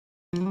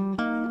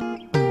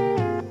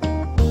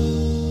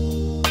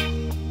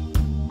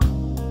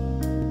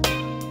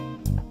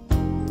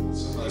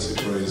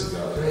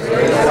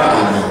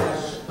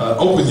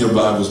Open your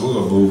Bibles. We're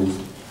going to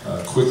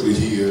move quickly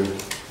here.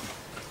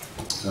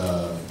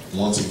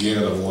 Once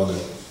again, I want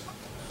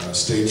to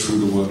stay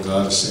true to what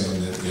God is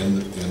saying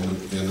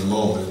in the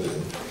moment. And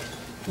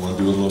I want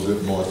to do a little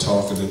bit more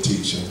talking and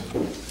teaching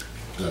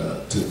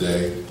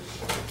today.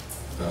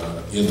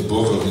 In the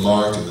book of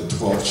Mark, in the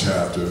 12th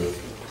chapter,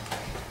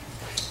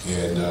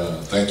 and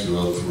thank you,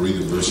 Elder, for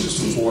reading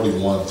verses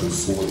 41 through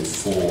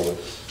 44.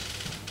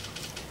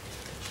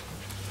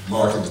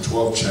 Mark in the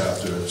 12th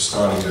chapter,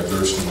 starting at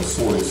verse number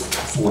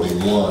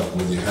 41.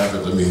 When you have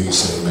it, let me hear you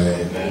say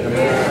amen.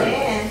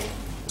 Amen.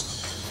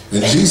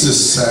 And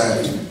Jesus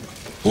sat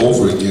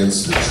over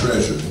against the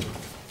treasury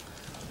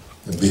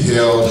and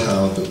beheld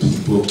how the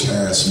people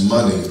cast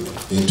money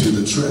into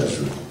the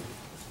treasury.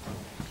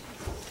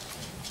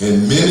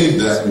 And many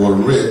that were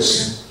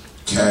rich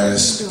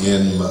cast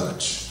in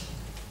much.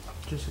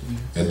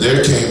 And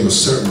there came a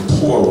certain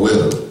poor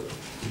widow,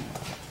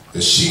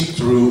 and she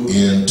threw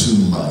in 2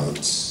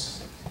 mites,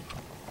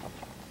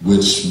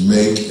 which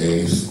make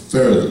a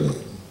farthing.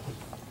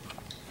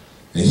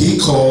 And he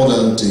called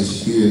unto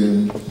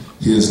him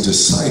his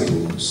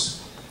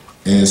disciples,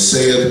 and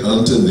said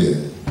unto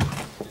them,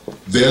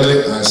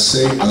 Verily I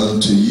say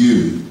unto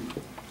you,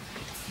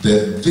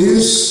 that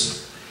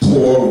this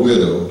poor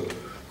widow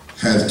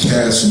hath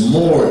cast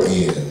more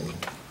in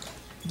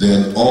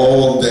than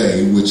all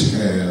they which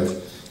have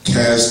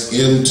cast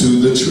into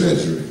the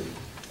treasury.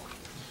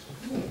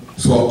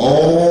 For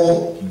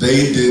all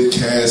they did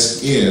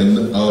cast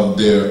in of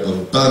their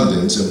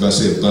abundance, everybody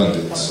say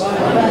abundance.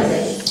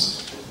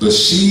 But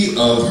she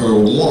of her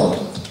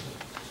want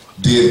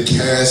did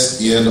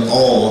cast in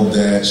all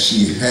that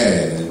she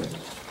had,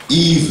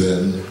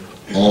 even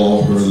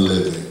all her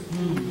living.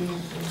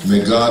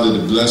 May God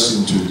add a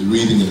blessing to the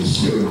reading and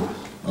hearing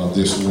of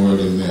this word,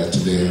 amen.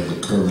 Today I have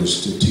the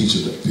courage to teach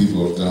it. The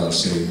people of God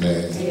say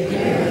amen.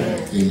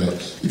 Amen. Amen.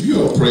 If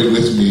you all pray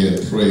with me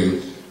and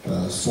pray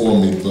for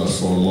me, but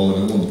for a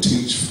moment, I want to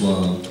teach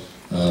from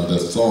the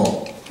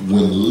thought,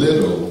 when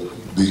little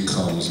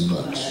becomes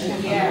much.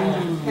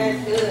 Yeah,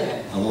 that's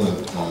good. I want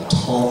to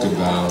talk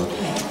about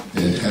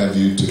and have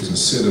you to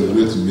consider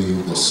with me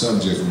the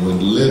subject, when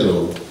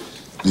little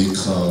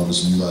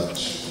becomes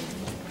much.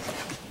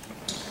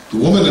 The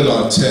woman in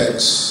our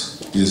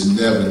text is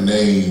never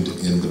named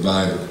in the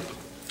Bible.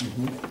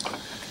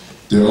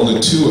 There are only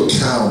 2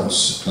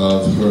 accounts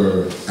of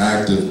her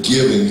act of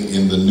giving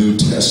in the New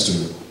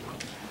Testament.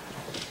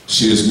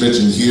 She is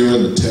mentioned here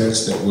in the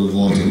text that we're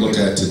going to look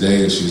at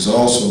today, and she's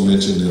also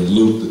mentioned in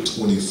Luke, the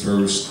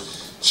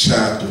 21st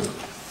chapter.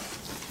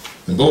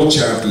 And both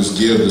chapters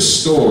give the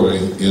story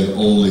in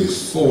only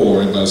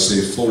 4, everybody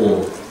say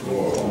 4.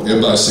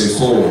 Everybody say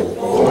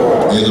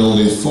 4. In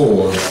only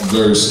 4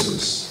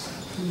 verses.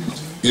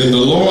 In the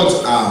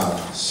Lord's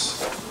eyes,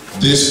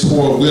 this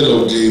poor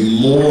widow gave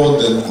more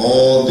than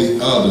all the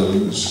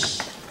others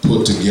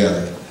put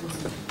together.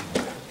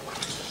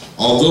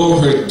 Although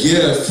her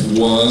gift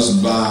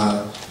was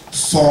by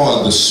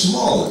far the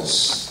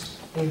smallest,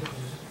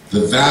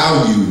 the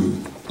value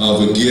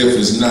of a gift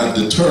is not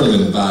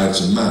determined by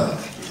its amount.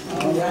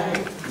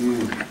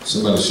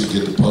 Somebody should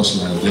get the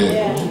punchline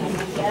there.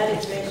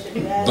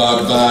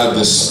 But by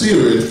the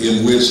spirit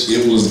in which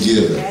it was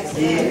given.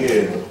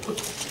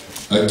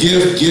 A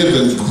gift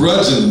given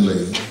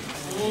grudgingly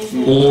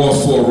or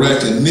for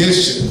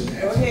recognition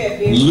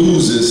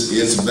loses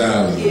its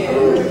value.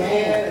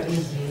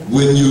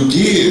 When you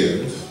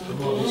give,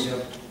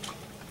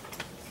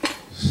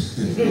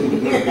 Go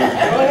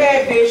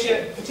ahead,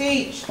 Bishop.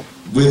 Teach.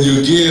 When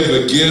you give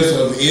a gift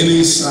of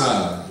any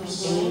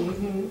size,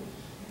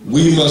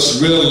 we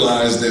must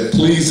realize that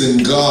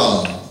pleasing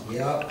God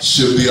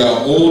should be our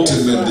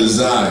ultimate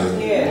desire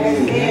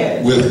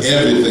with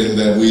everything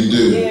that we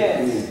do.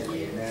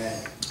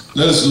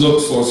 Let us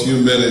look for a few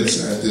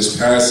minutes at this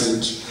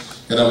passage,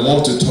 and I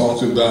want to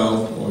talk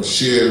about or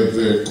share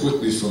very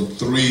quickly from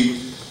 3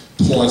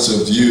 points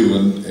of view,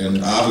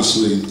 and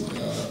obviously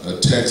a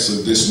text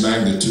of this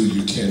magnitude,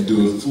 you can't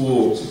do it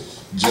full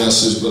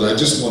justice, but I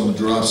just want to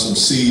drop some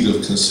seed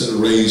of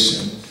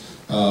consideration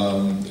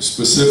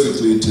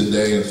specifically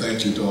today, and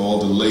thank you to all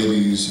the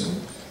ladies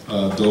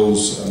and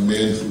those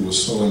men who were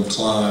so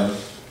inclined,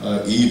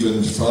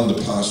 even from the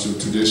pastoral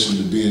tradition,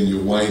 to be in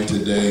your white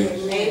today.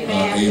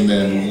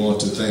 Amen. We want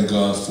to thank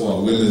God for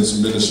our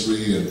women's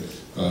ministry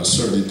and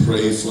certainly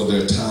pray for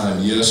their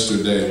time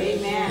yesterday.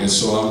 Amen. And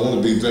so I want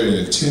to be very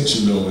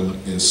intentional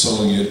in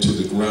sowing into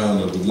the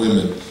ground of the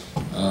women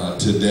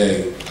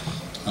today.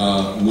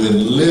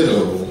 When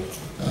little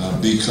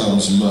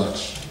becomes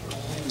much.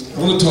 I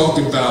want to talk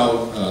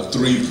about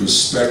 3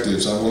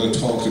 perspectives. I want to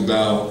talk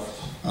about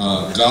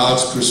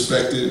God's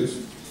perspective,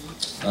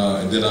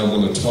 and then I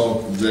want to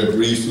talk very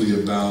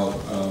briefly about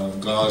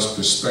God's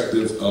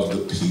perspective of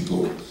the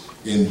people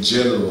in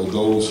general,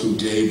 those who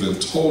gave in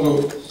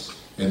total,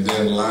 and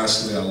then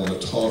lastly I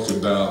want to talk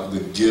about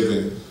the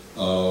giving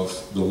of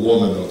the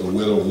woman, or the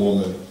widow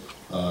woman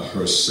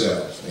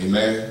herself.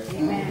 Amen?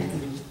 Amen.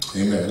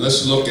 Amen.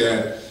 Let's look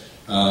at,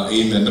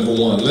 amen, number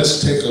 1,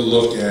 let's take a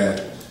look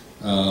at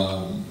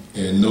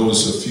and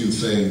notice a few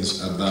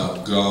things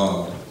about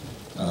God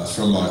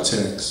from our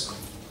text.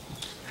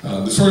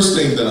 The first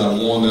thing that I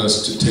want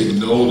us to take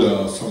note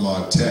of from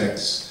our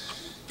text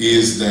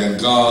is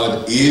that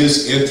God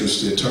is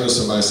interested. Turn to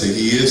somebody and say,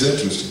 He is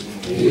interested.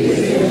 He is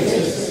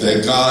interested.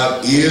 That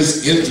God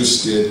is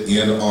interested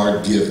in our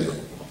giving.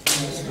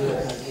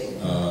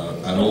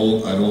 I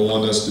don't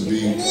want us to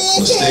be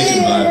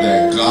mistaken by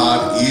that.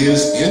 God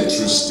is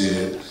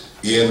interested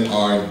in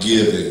our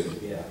giving.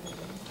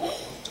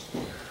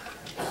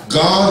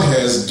 God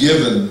has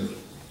given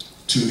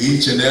to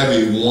each and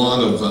every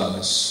one of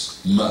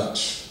us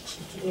much.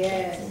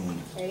 Yes.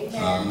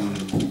 Amen.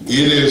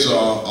 It is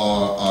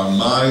our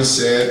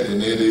mindset,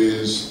 and it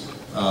is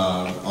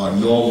our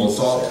normal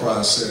thought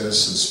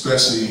process,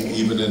 especially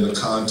even in the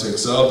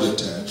context of the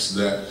text,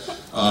 that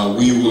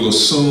we will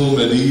assume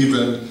and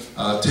even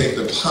take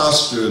the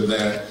posture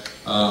that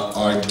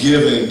our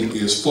giving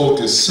is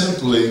focused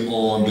simply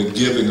on the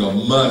giving of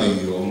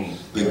money or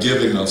the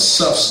giving of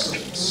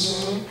substance.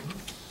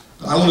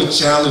 I want to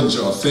challenge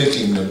our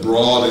thinking and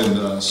broaden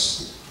us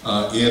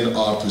in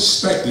our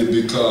perspective,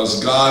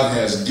 because God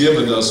has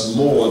given us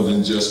more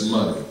than just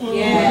money.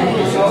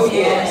 Yes. Oh,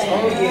 yes.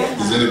 Oh,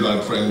 yes. Is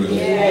anybody praying with me?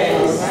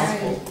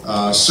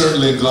 Yes.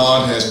 Certainly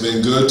God has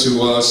been good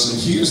to us,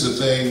 and here's the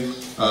thing,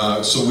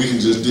 so we can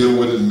just deal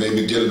with it and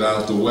maybe get it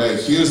out of the way.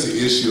 Here's the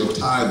issue of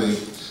tithing.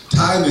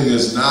 Tithing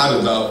is not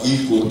about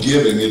equal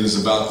giving, it is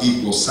about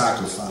equal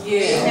sacrifice.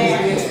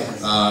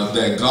 Yes.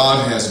 That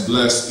God has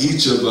blessed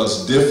each of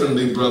us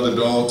differently, Brother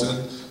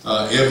Dalton.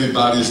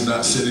 Everybody is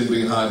not sitting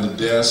behind the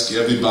desk.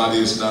 Everybody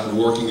is not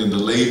working in the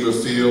labor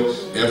field.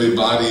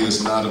 Everybody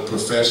is not a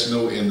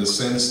professional in the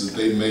sense that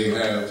they may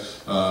have,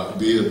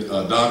 be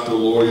a doctor,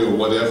 lawyer, or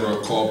whatever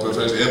are called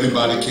professional.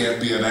 Everybody can't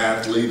be an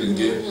athlete and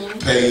get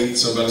paid.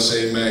 Somebody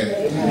say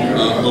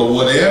amen. But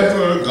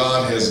whatever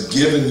God has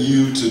given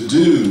you to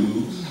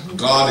do,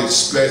 God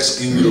expects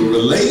in your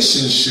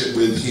relationship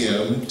with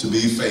Him to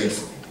be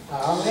faithful.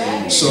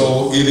 Okay.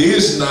 So it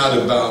is not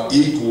about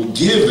equal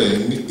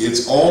giving,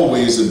 it's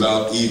always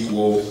about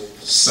equal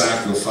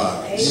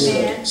sacrifice.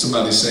 Amen.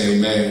 Somebody say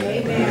amen.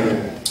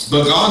 Amen.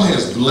 But God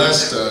has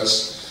blessed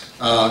us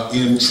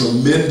in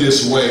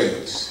tremendous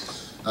ways.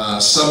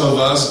 Some of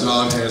us,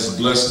 God has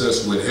blessed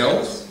us with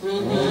health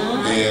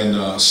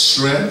and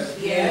strength.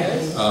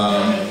 Yes.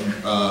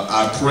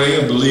 I pray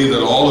and believe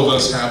that all of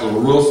us have a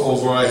roof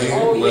over our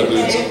head, whether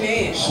it's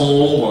a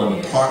home or an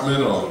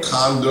apartment or a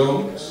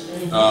condo.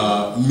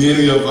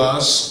 Many of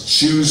us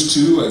choose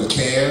to and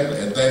can,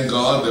 and thank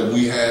God that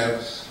we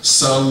have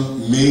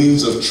some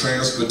means of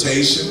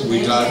transportation.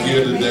 We got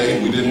here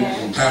today. We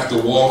didn't have to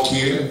walk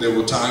here. There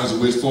were times in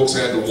which folks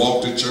had to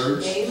walk to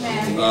church.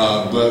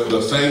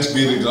 But thanks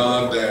be to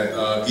God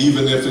that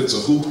even if it's a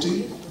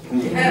hoopty,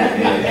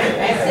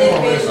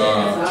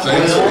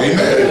 thanks,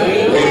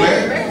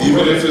 amen.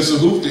 Even if it's a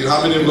hoopty,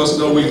 how many of us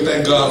know we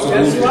thank God for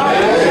hoopty?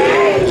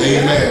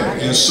 Amen.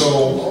 And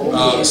so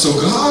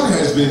God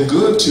has been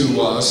good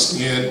to us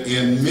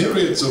in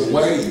myriads of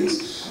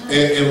ways.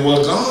 And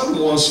what God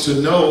wants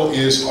to know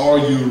is, are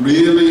you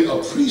really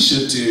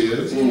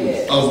appreciative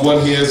of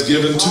what He has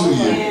given to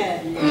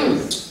you?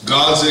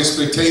 God's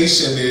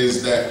expectation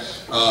is that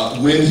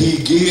when He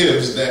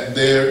gives, that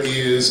there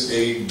is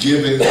a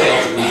giving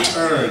of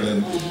return,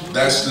 and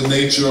that's the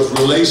nature of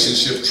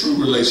relationship, true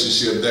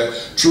relationship. That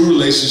true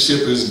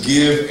relationship is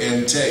give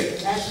and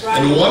take.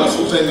 And the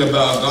wonderful thing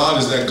about God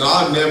is that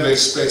God never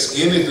expects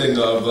anything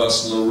of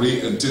us,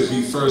 Marie, until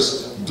He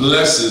first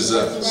blesses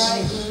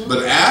us.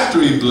 But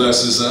after He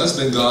blesses us,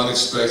 then God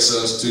expects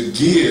us to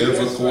give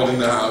according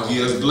to how He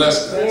has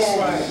blessed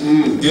us.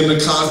 In the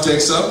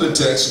context of the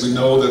text, we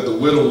know that the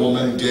widow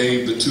woman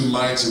gave the 2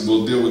 mites, and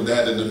we'll deal with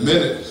that in a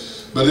minute.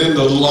 But in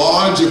the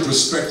larger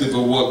perspective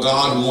of what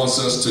God wants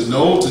us to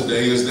know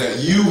today is that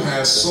you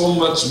have so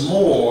much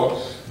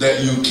more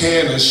that you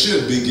can and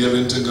should be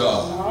given to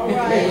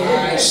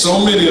God.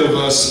 So many of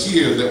us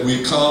here that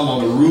we come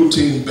on a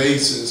routine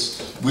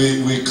basis.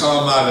 We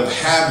come out of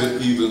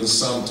habit even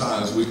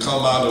sometimes. We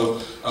come out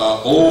of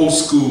old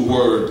school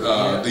word.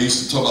 They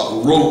used to talk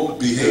about rote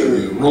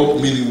behavior.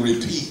 Rote meaning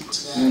repeat.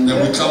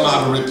 That we come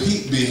out of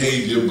repeat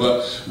behavior.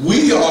 But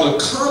we ought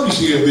to come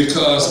here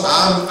because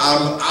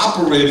I'm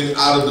operating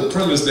out of the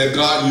premise that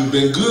God, you've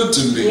been good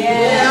to me.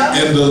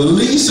 And the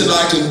least that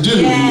I can do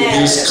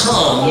is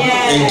come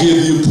and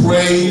give you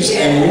praise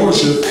and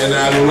worship and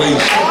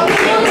adoration.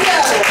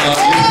 If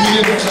we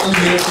didn't come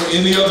here for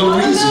any other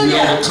reason, we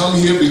ought to come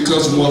here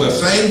because we want to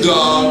thank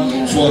God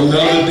for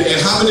another day.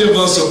 And how many of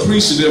us are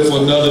appreciative for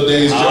another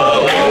day's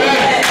journey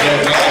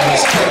that God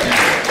has taken?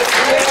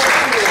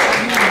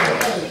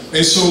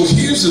 And so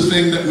here's the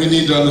thing that we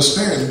need to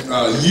understand.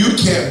 You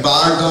can't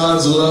buy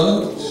God's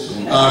love.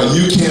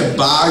 You can't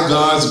buy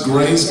God's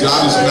grace.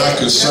 God is not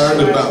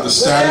concerned about the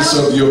status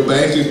of your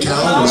bank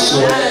account. And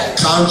so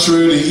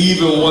contrary to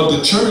even what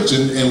the church,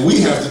 and we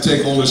have to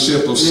take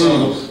ownership of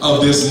some of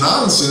this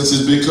nonsense,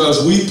 is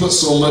because we put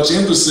so much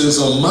emphasis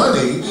on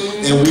money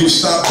and we've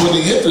stopped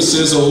putting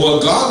emphasis on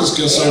what God is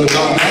concerned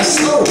about. That's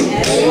so.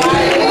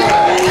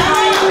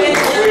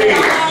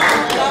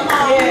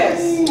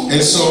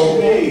 And so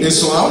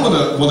I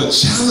want to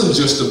challenge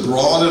us to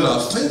broaden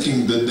our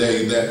thinking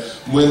today, that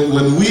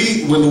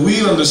when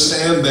we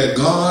understand that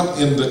God,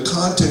 in the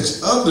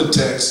context of the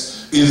text,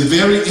 is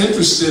very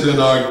interested in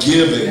our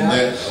giving,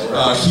 that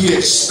he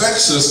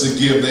expects us to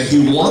give, that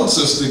he wants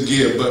us to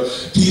give, but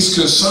he's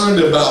concerned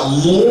about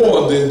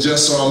more than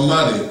just our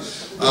money.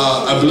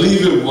 I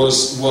believe it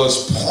was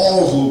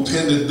Paul who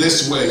penned it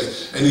this way,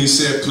 and he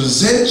said,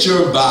 present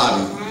your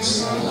bodies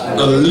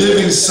a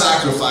living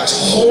sacrifice,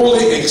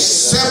 wholly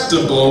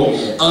acceptable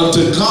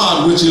unto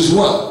God, which is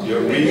what?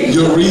 Your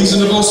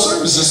reasonable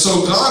service. And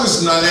so God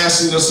is not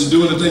asking us to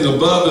do anything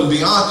above and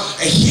beyond.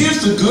 And here's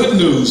the good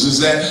news, is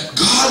that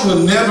God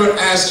will never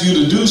ask you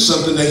to do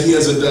something that he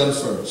hasn't done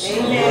first.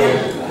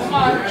 Amen. Come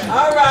on.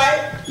 All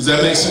right. Does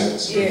that make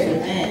sense?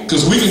 Yeah.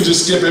 Because we can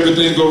just skip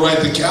everything and go right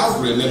to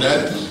Calvary, and then the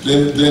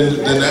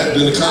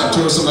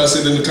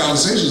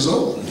conversation's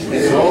over.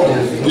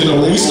 You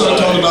know, when we start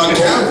talking about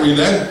Calvary,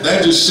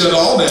 that just shut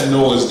all that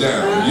noise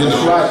down. You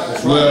know,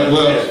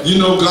 well, you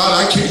know,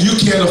 God, you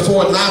can't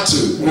afford not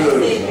to.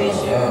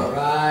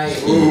 Right.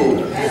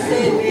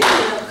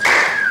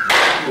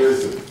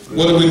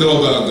 What do we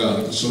know about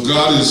God? So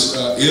God is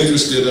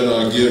interested in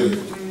our giving.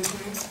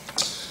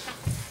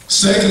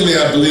 Secondly,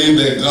 I believe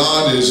that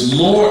God is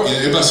more,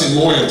 everybody say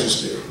more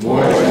interested.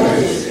 More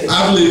interested.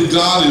 I believe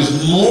God is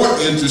more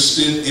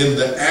interested in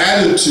the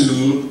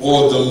attitude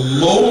or the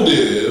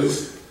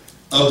motive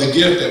of the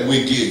gift that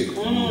we give.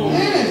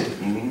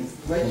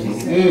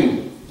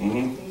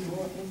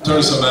 Turn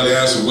to somebody and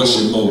ask them, what's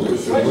your motive?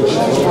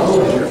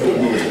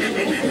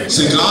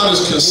 See, God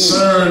is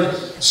concerned.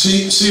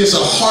 See, it's a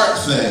heart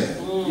thing.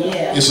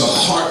 It's a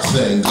heart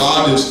thing.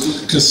 God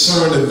is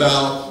concerned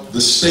about the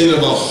state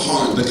of our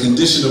heart, the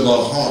condition of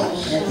our heart.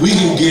 We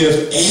can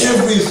give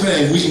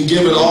everything. We can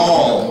give it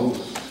all,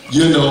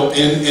 you know,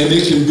 and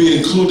it can be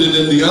included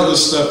in the other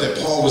stuff that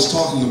Paul was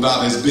talking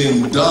about as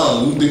being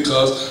done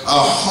because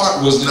our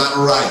heart was not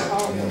right.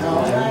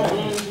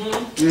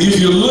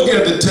 If you look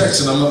at the text,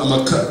 and I'm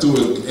going to cut through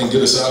it and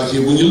get us out of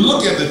here. When you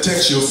look at the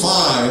text, you'll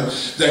find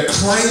that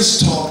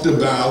Christ talked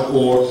about,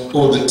 or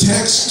the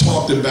text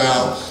talked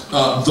about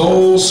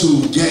those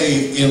who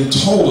gave in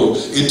total.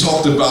 It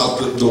talked about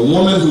the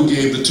woman who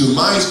gave the 2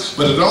 mites,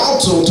 but it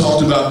also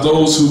talked about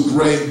those who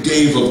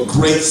gave of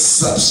great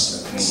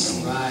substance.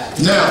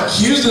 Now,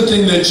 here's the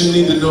thing that you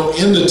need to know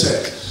in the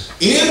text.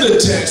 In the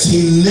text,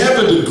 he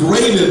never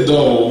degraded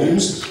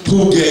those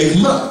who gave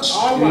much.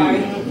 All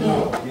right.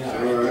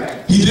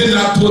 He did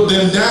not put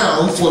them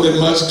down for their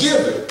much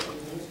giving.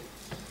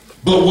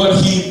 But what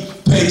he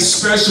paid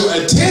special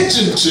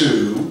attention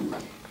to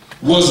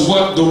was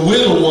what the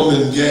widow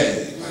woman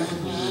gave.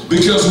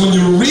 Because when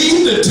you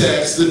read the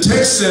text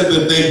said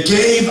that they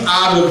gave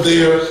out of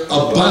their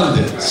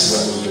abundance.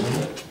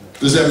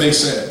 Does that make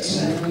sense?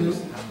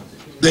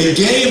 They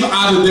gave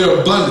out of their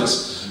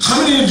abundance.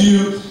 How many of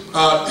you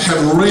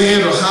have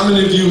read, or how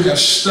many of you have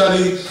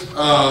studied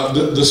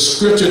the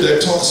scripture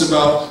that talks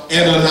about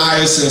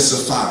Ananias and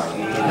Sapphira?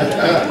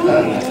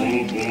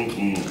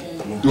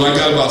 Do I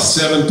got about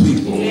 7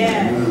 people?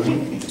 Yeah.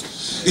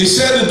 It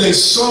said that they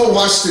sold,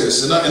 watch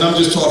this, and I'm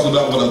just talking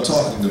about what I'm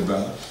talking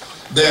about,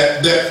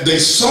 that they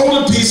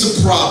sold a piece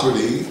of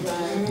property,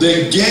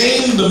 they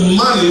gained the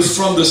money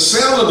from the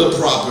sale of the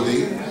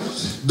property,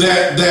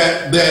 that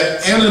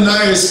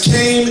Ananias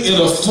came in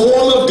a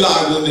form of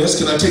godliness.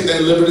 Can I take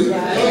that liberty?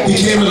 He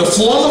came in a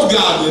form of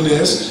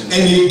godliness,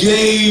 and he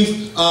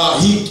gave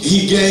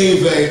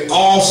an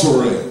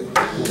offering.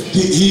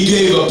 He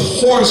gave a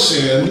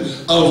portion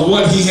of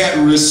what he had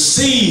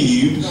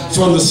received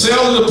from the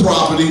sale of the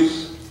property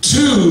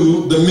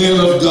to the men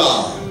of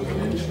God.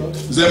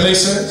 Does that make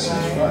sense?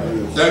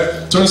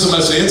 Turn to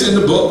somebody and say, it's in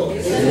the book.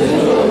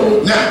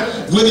 Now,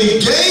 when he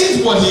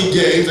gave what he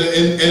gave,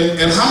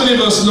 and how many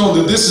of us know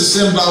that this is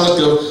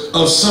symbolic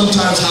of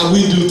sometimes how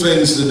we do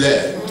things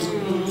today?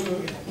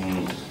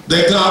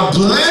 That God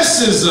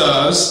blesses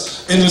us,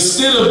 and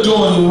instead of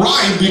doing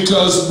right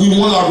because we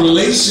want our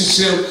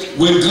relationship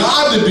with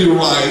God to be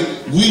right,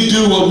 we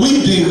do what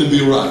we deem to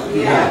be right.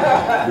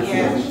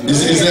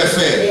 Is that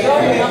fair?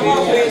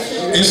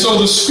 And so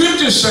the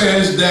scripture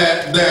says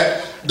that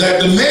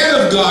the man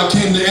of God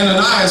came to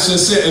Ananias and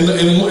said, and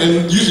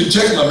you can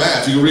check my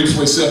math, you can read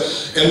for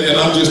yourself, and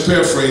I'm just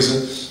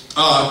paraphrasing.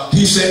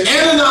 He said,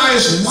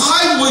 Ananias,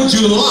 why would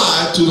you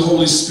lie to the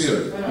Holy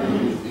Spirit?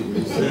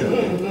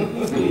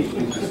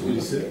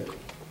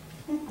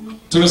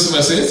 Turn to somebody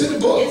and say, it's in the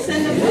book. It's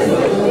in the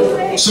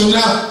book. So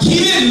now,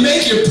 he didn't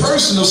make it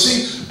personal.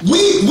 See,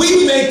 we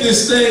make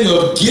this thing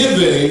of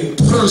giving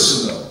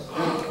personal.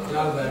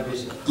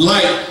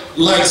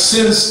 Like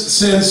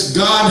since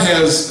God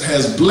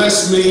has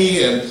blessed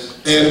me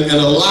and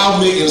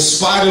allowed me, in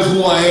spite of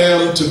who I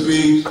am, to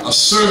be a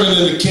servant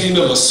in the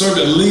kingdom, a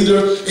servant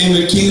leader in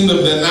the kingdom,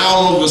 then now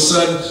all of a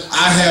sudden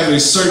I have a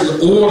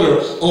certain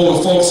order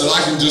over folks that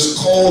I can just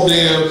call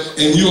them,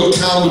 and you're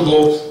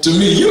accountable to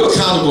me. You're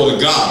accountable to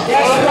God.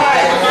 That's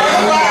right.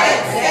 All right.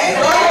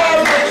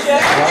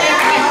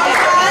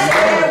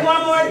 Bishop.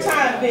 One more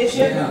time,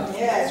 Bishop.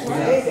 Yes. I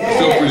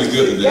feel pretty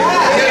good today.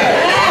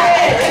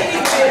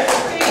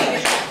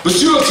 but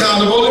you're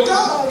accountable to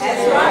God.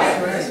 That's right.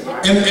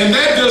 And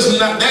that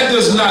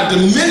does not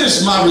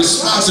diminish my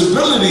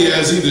responsibility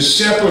as either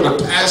shepherd or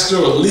pastor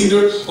or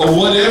leader or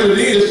whatever it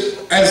is.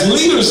 As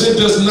leaders, it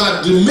does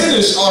not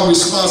diminish our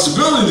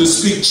responsibility to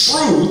speak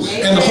truth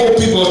and to hold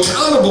people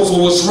accountable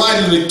for what's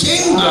right in the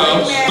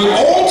kingdom. But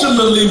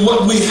ultimately,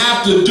 what we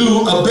have to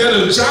do a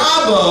better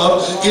job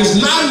of is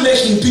not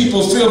making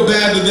people feel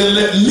bad that they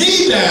let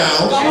me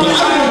down. But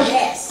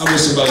I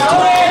wish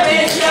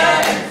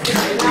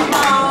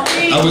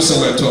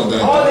somebody told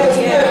that.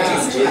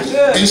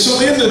 And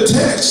so in the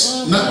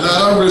text, not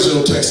our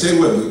original text, stay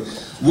with me.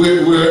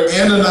 Where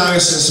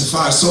Ananias and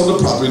Sapphira sold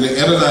the property, and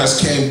Ananias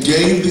came,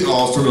 gave the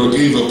offering or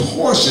gave a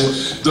portion.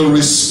 The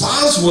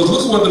response was,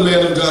 look at what the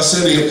man of God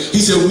said to him. He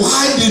said,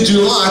 why did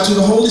you lie to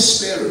the Holy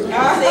Spirit?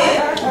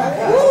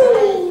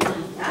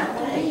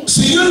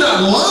 See, you're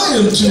not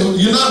lying to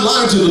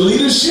the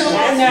leadership.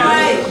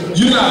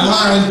 You're not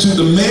lying to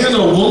the man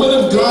or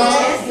woman of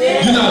God.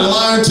 You're not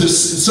lying to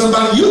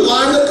somebody. You're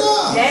lying to God.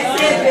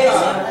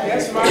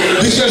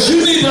 Because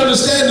you need to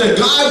understand that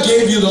God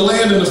gave you the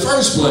land in the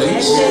first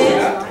place.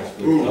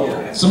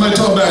 Somebody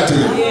talk back to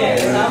me.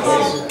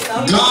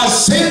 God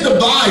sent the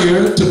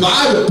buyer to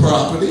buy the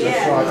property.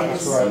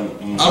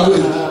 I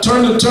would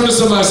turn to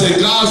somebody and say,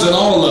 God's in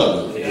all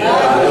of it.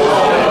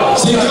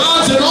 See,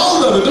 God's in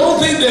all of it. Don't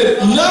think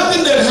that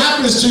nothing that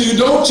happens to you,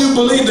 don't you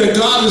believe that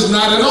God is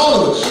not in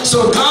all of it.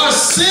 So God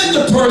sent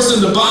the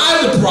person to buy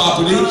the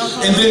property,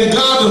 and then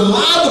God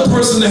allowed the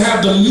person to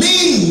have the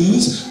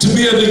means to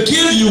be able to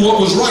give you what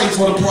was right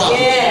for the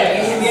property.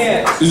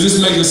 Is this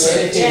making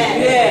sense?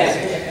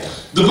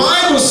 The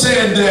Bible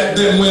said that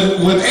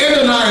when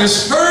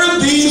Ananias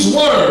heard these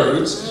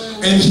words,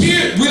 and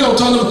here we don't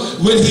talk about,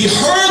 when he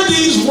heard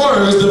these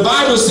words, the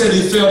Bible said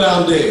he fell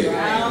down dead.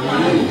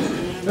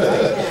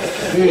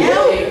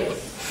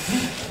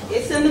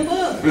 It's in the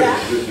book.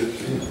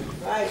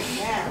 Right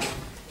now.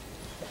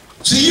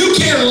 See, you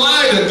can't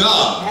lie to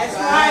God. That's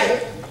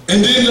right.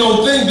 And then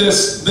don't think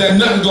that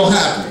nothing gonna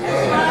happen.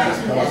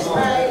 That's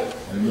right.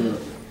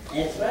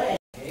 That's right.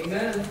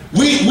 Amen.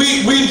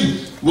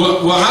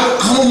 Well, I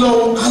don't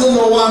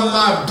know why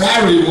my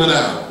battery went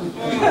out.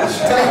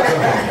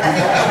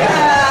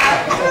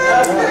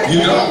 You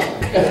know?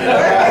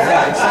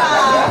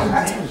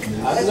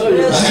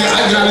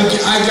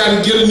 I gotta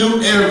get a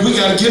new air. We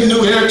gotta get a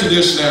new air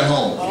conditioner at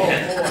home.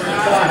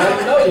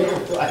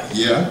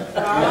 Yeah.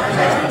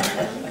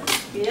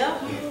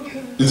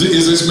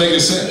 Is this making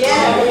sense?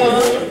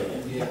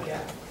 Yeah.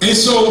 And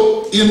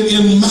so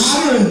in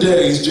modern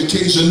days,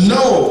 education,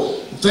 no.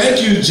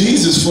 Thank you,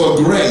 Jesus, for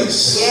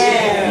grace.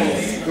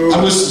 Yes.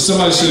 I wish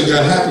somebody should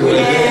have got happy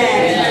right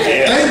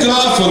there. Thank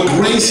God for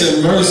grace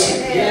and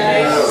mercy.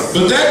 Yes.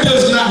 But that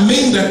does not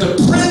mean that the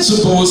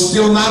principle is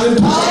still not in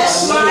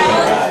place.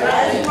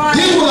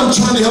 Here's what I'm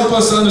trying to help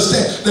us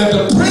understand. That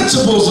the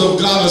principles of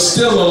God are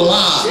still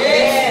alive.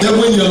 Yes. That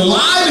when you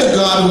lie to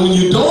God and when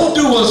you don't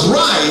do what's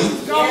right,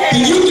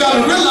 then you've got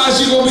to realize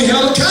you're going to be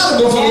held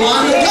accountable for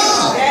lying to God.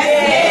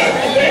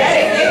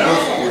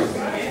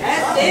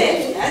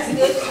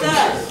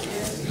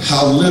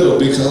 How little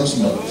becomes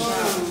much.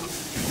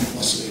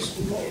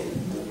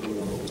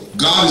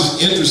 God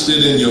is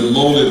interested in your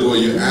motive or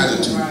your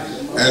attitude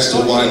as to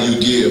why you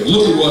give.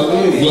 Look at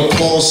what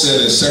Paul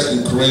said in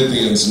 2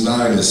 Corinthians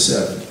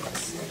 9:7.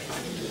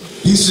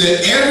 He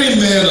said, every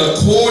man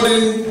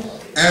according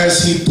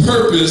as he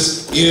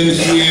purposed in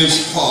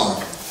his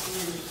heart,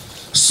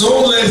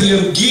 so let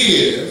him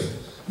give,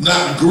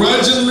 not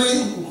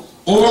grudgingly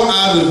or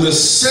out of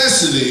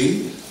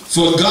necessity,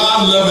 for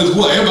God loveth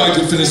what? Everybody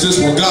can finish this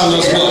one. God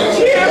loves what? A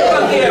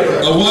cheerful giver.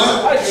 A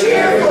what? A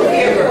cheerful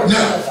giver.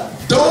 Now,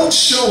 don't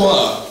show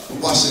up.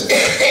 Watch this.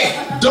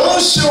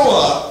 Don't show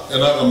up,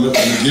 and I'm going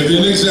to give you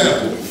an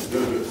example.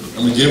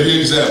 I'm going to give you an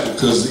example,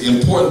 because the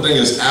important thing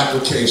is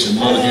application.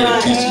 Mother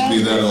here teaches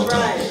me that all the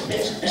time.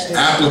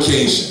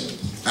 Application.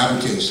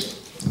 Application.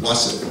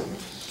 Watch it.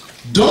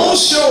 Don't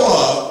show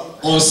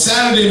up on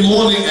Saturday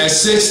morning at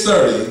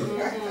 6:30,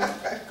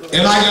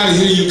 and I got to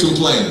hear you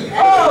complaining.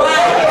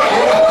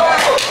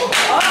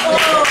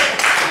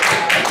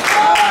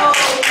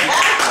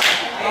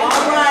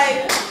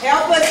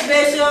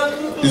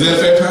 Is that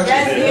fair, Patrick?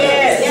 That's good.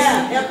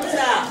 Yeah, help us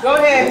out. Go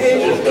ahead,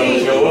 Bishop.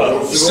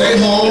 Stay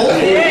home.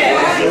 Yeah.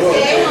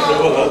 Stay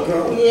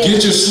home.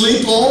 Get your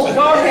sleep on.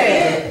 Go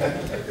ahead.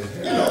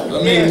 You know,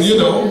 I mean, you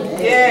know.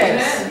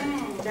 Yes.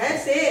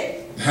 That's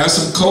it. Have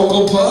some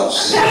Cocoa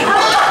Puffs.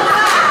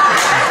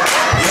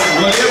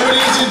 Whatever it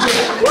is you do,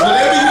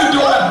 whatever you do,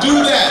 do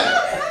that.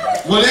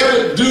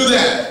 Whatever, do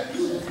that.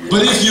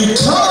 But if you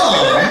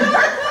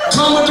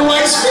come with the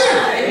right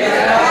spirit.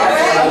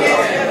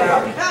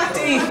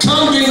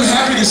 Come being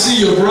happy to see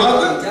your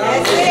brother.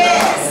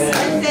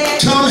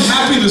 Come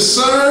happy to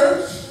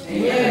serve.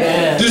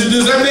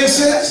 Does that make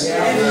sense?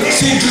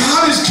 See,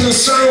 God is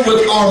concerned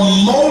with our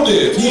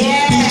motive.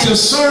 He's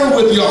concerned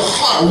with your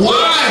heart.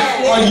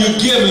 Why are you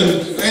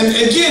giving? And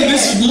again,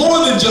 this is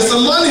more than just a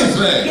money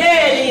thing.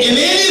 In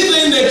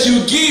anything that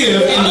you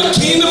give in the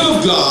kingdom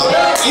of God,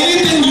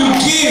 anything you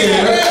give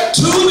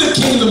to the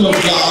kingdom of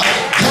God,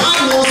 God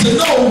wants to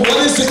know what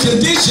is the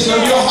condition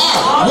of your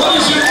heart. What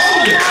is your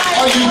motive?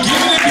 Are you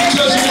giving it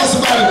because you want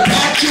somebody to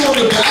pat you on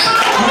the back?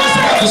 You want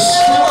somebody to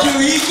stroke your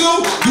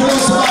ego? You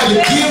want somebody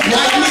to give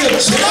like me a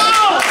check?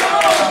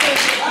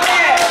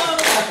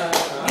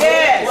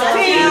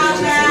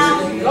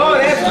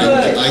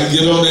 I can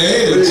get on the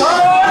edge.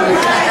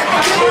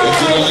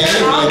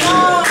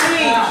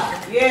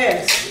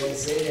 Yes.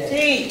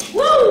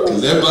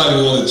 Because everybody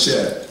want to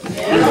chat.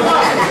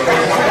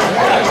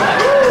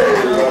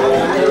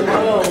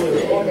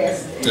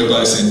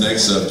 Everybody say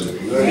next subject.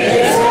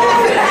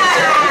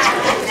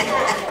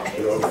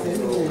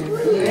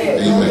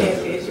 Amen.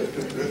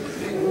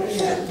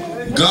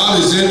 God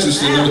is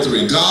interested, number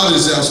 3. God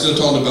is, I'm still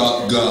talking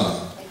about God.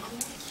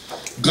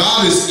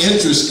 God is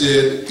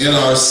interested in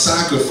our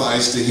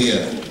sacrifice to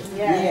Him.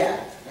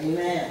 Yeah.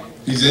 Amen.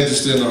 He's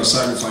interested in our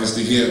sacrifice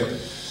to Him.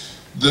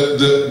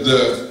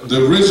 The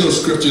original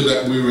scripture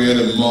that we read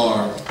in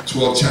Mark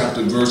 12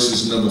 chapter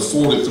verses number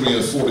 43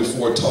 and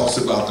 44 talks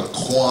about the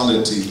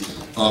quantity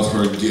of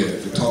her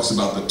gift. It talks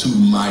about the 2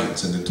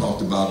 mites, and it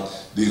talked about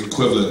the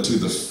equivalent to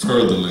the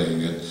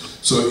furtherling. And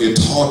so it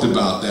talked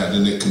about that,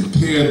 and it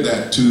compared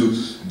that to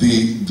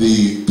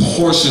the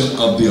portion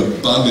of the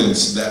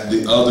abundance that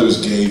the others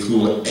gave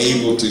who were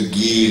able to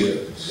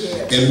give.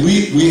 And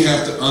we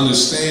have to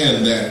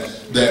understand that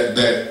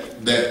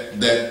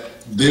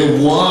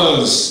there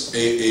was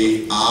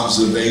a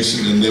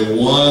observation, and there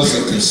was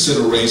a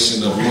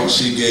consideration of what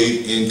she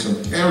gave in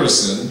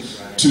comparison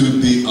to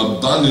the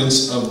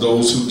abundance of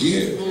those who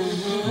give.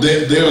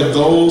 There are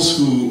those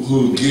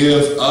who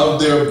give of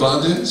their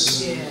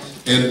abundance,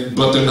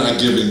 but they're not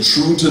giving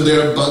true to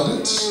their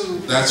abundance.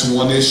 That's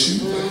one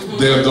issue.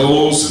 There are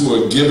those who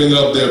are giving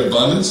up their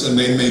abundance, and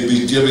they may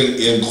be giving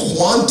in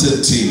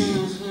quantity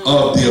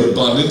of the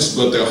abundance,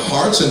 but their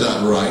hearts are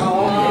not right.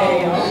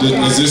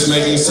 Is this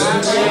making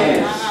sense?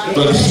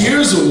 But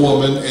here's a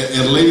woman,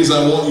 and ladies,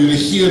 I want you to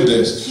hear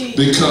this,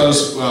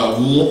 because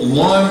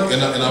one,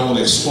 and I want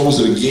to expose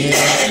it again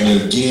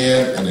and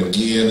again and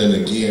again and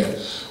again.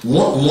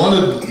 One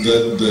of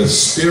the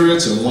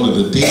spirits and one of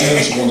the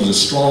demons, one of the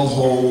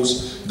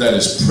strongholds that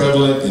is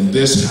prevalent in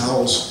this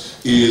house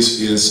is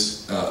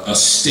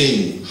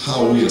esteem,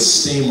 how we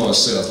esteem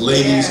ourselves.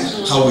 Ladies,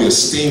 how we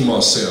esteem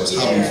ourselves,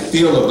 how we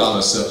feel about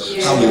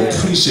ourselves, how we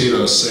appreciate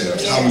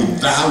ourselves, how we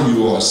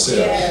value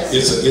ourselves.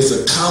 It's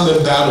a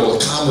common battle, a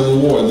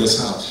common war in this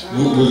house.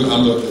 We're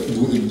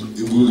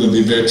going to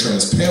be very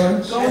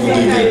transparent. We're going to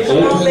be very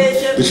open.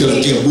 Because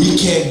again, we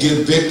can't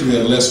get victory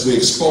unless we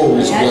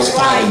expose what's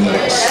fighting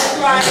us.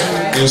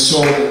 And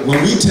so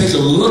when we take a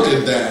look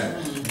at that,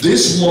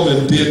 this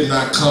woman did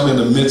not come in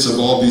the midst of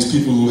all these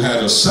people who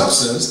had a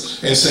substance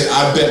and say,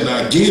 I bet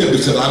not give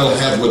because I don't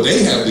have what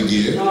they have to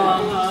give.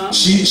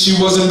 She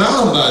wasn't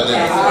bound by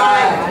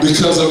that.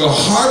 Because of her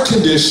heart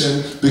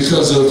condition,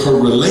 because of her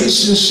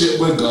relationship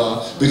with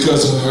God,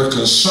 because of her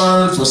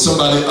concern for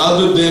somebody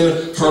other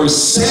than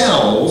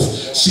herself,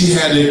 she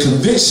had a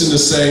conviction to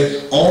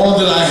say, all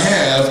that I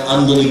have,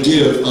 I'm going to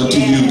give unto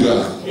you,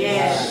 God.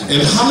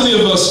 And how many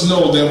of us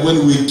know that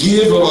when we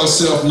give of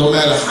ourselves, no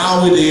matter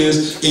how it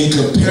is, in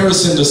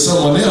comparison to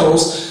someone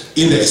else,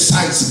 it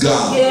excites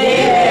God.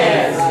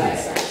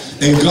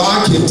 And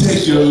God can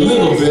take you a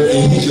little bit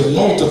and He can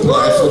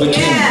multiply it for the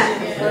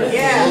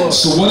kingdom.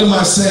 So what am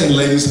I saying,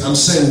 ladies? I'm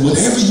saying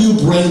whatever you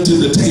bring to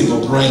the table,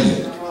 bring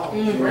it.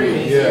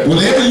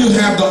 Whatever you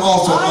have to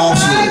offer,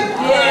 offer it.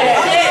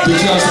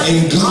 Because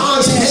in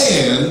God's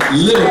hand,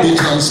 little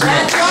becomes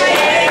much.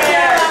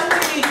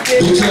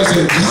 Because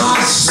in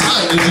God's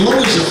sight, as long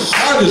as your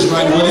heart is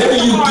right, whatever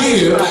you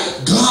give,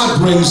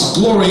 God brings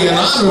glory and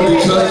honor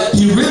because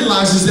He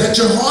realizes that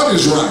your heart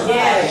is right.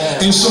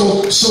 And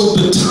so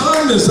the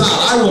time is out.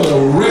 I want to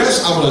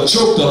rest. I want to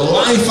choke the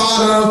life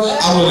out of.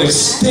 I want to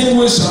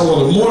extinguish. I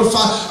want to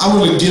mortify. I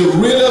want to get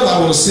rid of. I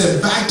want to send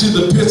back to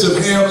the pits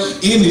of hell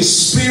any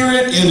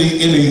spirit,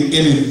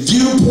 any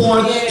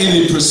viewpoint,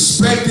 any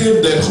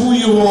perspective that who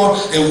you are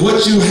and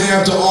what you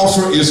have to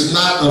offer is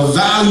not of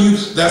value.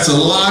 That's a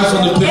lie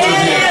from the pits of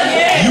hell.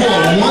 You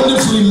are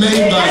wonderfully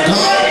made by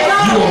God.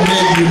 You are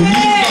made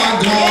unique by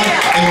God.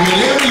 And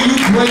whatever you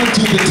bring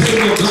to the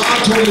table, God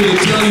told me to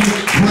tell you,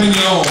 bring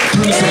it on.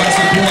 Turn to somebody and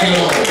say, bring it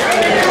on.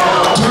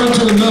 Turn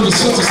to another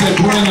sister and say,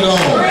 bring it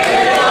on.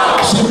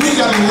 So we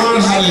got to learn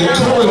how to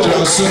encourage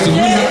our sister.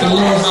 We have to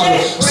learn how to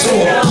sow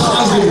a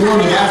positive word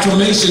of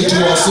affirmation to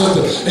our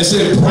sister and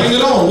say, bring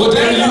it on.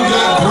 Whatever you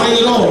got, bring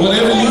it on.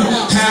 Whatever you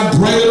have,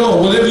 bring it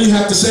on. Whatever you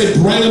have to say,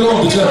 bring it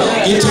on. Because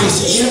it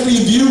takes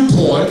every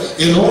viewpoint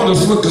in order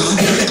for God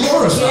to be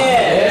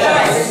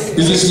glorified.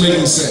 Is this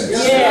making sense?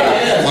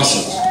 Watch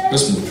this.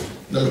 Let's move.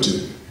 Number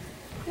 2.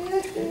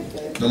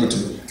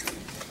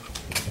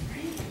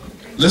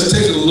 Let's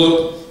take a look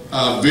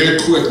very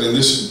quickly, and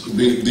this will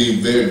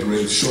be very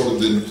brief, shorter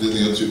than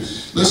the other 2.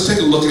 Let's take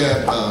a look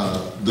at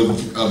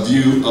a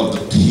view of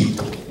the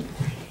people.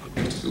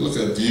 Take a look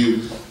at a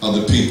view of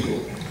the people.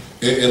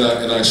 And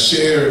I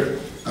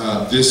shared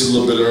this a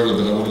little bit earlier,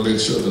 but I want to make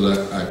sure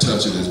that I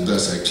touch it as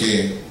best I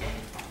can.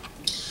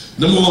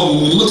 Number one,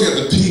 when we look at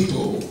the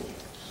people,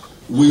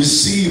 we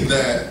see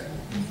that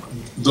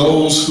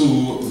those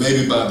who,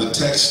 maybe by the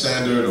text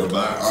standard or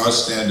by our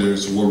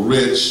standards, were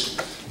rich,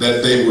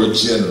 that they were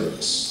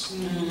generous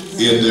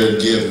in their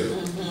giving.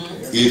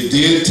 It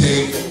did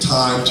take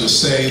time to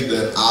say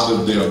that out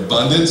of their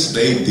abundance,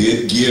 they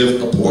did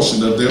give a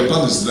portion of their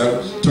abundance.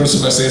 That turn to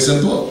somebody, say it's in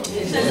the book.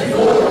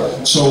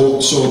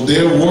 So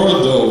there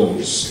were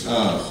those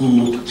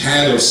who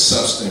had of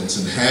substance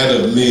and had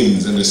of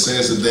means, and it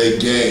says that they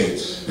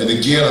gave. And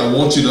again, I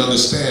want you to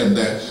understand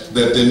that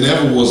there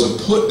never was a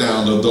put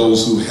down of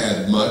those who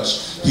had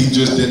much. He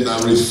just did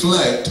not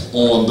reflect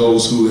on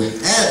those who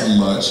had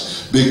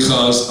much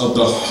because of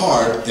the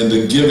heart and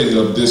the giving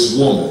of this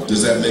woman.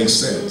 Does that make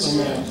sense?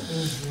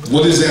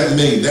 What does that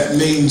mean? That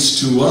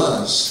means to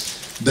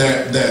us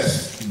that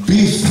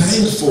be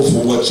thankful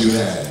for what you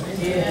have.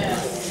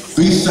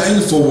 Be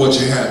thankful for what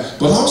you have,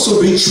 but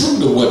also be true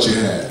to what you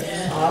have.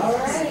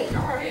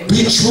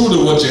 Be true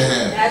to what you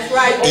have. That's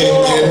right.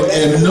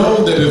 And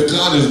know that if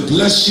God has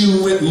blessed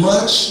you with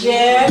much,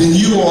 then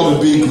you ought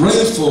to be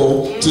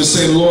grateful to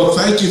say, Lord,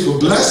 thank you for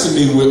blessing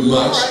me with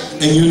much.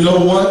 And you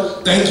know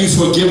what? Thank you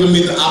for giving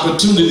me the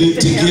opportunity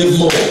to give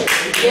more.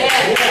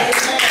 Amen.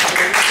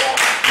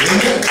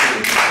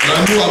 And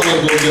I knew I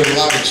wasn't going to get a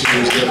lot of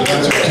cheers there, but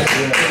that's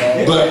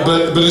okay.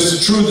 But it's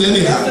the truth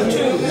anyhow.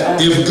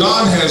 If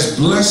God has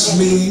blessed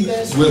me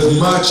with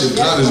much, if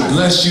God has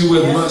blessed you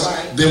with much,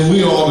 then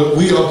we ought.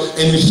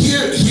 And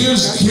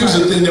here's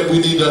the thing that we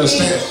need to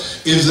understand,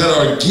 is that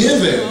our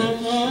giving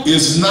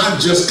is not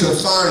just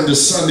confined to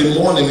Sunday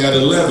morning at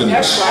 11.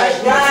 That's right.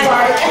 That's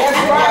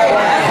right.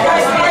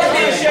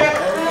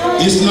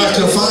 It's not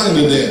confined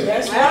to that.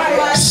 That's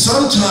right.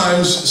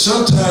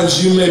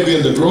 Sometimes you may be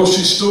in the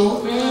grocery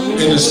store,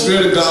 and the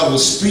Spirit of God will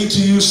speak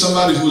to you,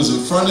 somebody who is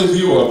in front of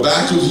you or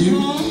back of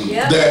you,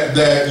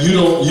 that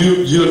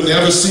you'll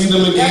never see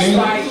them again.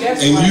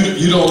 That's and right.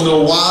 you don't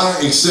know why,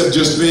 except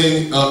just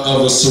being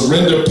of a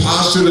surrender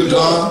posture to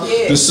God,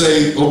 to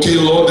say, okay,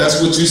 Lord,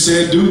 that's what you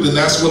said do, then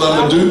that's what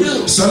I'm going to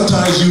do.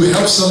 Sometimes you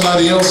help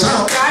somebody else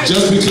out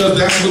just because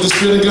that's what the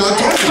Spirit of God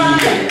told you to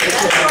do.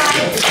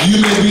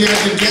 You may be at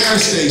the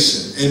gas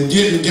station and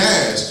getting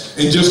gas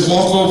and just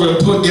walk over and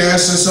put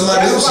gas in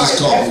somebody else's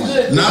car.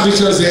 Not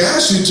because they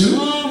asked you to,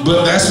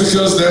 but that's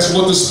because that's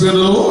what the Spirit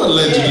of the Lord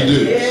led you to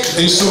do.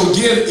 And so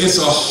again, it's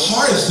a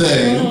hard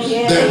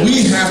thing that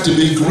we have to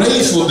be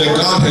grateful that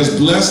God has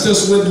blessed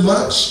us with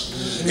much.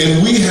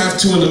 And we have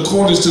to, in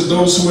accordance to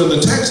those who are in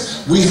the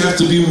text, we have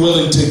to be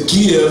willing to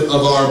give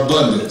of our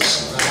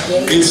abundance.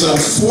 It's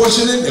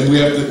unfortunate, and we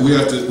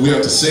have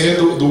to say it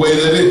the way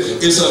that it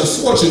is. It's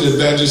unfortunate,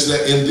 evangelist,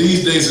 that in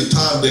these days of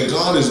time that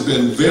God has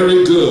been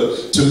very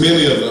good to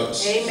many of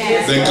us.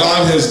 Amen. That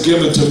God has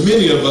given to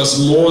many of us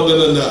more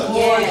than enough.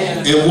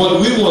 And what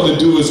we want to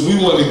do is we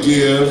want to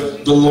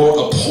give the Lord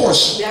a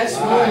portion. That's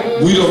right.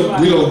 We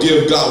don't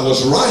give God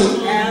what's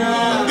right.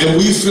 And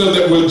we feel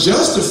that we're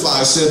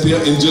justified,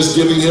 Cynthia, in just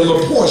giving him a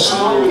portion.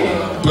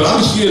 But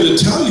I'm here to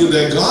tell you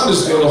that God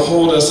is going to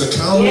hold us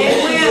accountable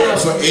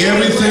for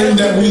everything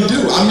that we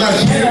do. I'm not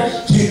here.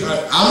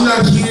 I'm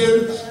not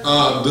here.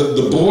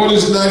 The board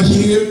is not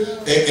here.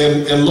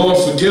 And Lord,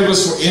 forgive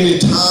us for any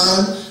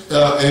time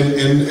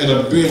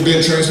and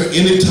being transparent.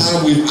 Any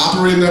time we've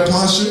operated in that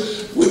posture.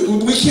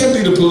 We can't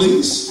be the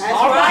police.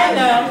 All right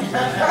now.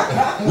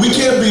 We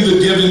can't be the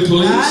giving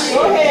police.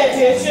 Go ahead,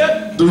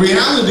 Bishop. The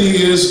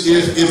reality is,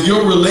 if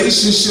your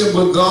relationship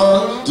with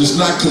God does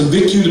not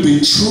convict you to be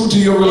true to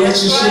your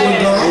relationship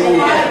with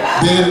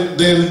God,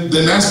 then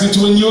that's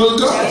between you and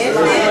God.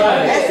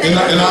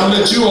 And I'll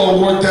let you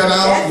all work that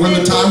out when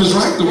the time is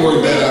right to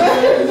work that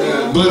out.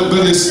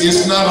 But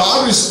it's not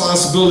our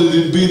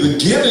responsibility to be the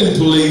giving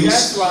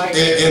police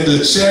and to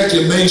check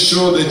and make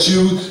sure that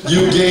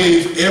you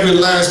gave every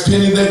last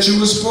penny that you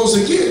were supposed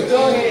to give.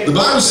 The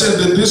Bible said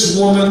that this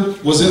woman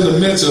was in the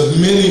midst of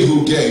many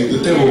who gave,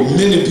 that there were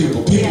many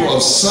people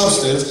of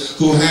substance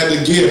who had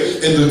to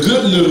give. And the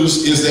good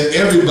news is that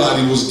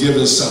everybody was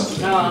given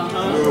something.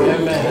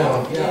 Amen.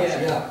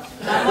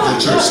 The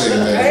church say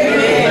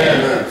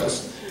amen.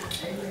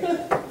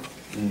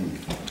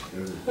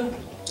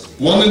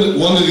 One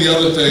of the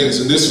other things,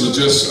 and this was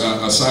just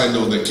a side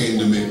note that came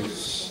to me,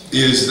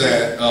 is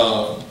that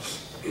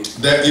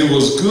that it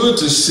was good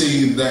to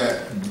see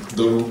that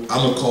I'm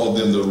gonna call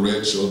them the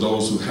rich, or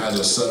those who had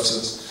a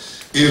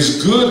substance.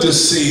 It's good to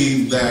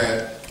see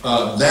that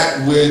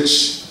that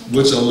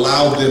which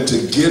allowed them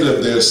to get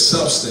of their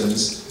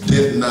substance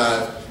did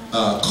not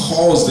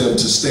cause them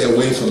to stay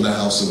away from the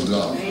house of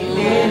God.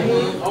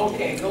 Amen.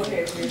 Okay, go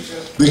ahead,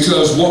 Bishop.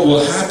 Because what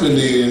will happen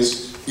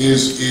is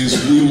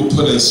we will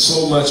put in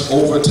so much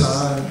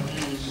overtime,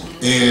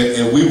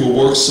 and we will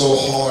work so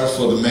hard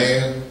for the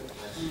man,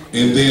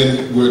 and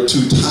then we're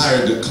too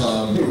tired to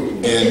come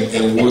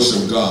and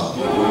worship God.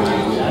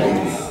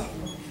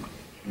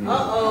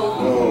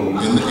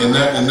 And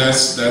And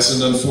that's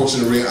an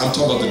unfortunate reality. I'm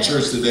talking about the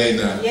church today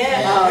now.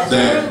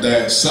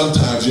 That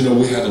sometimes, you know,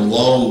 we had a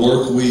long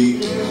work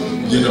week,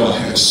 you know, I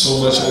had so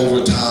much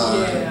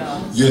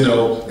overtime, you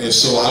know, and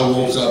so I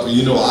woke up and,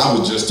 you know, I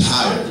was just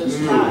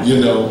tired, you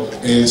know,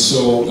 and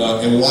so,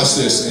 and watch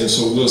this, and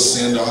so we'll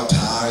send our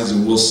tithes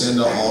and we'll send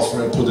our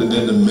offering, put it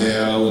in the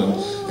mail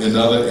and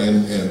other,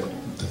 and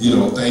you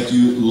know, thank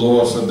you,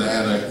 Lord, for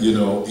that, you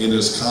know, in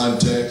this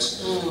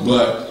context.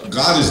 But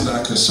God is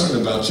not concerned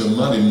about your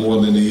money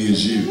more than He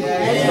is you.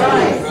 That's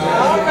right.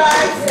 All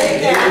right. Say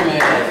that.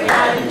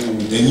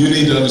 And you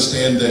need to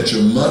understand that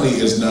your money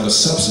is not a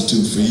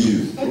substitute for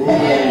you.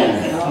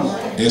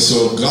 And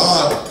so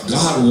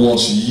God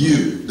wants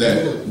you,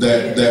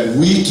 that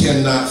we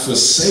cannot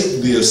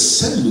forsake the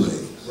assembly.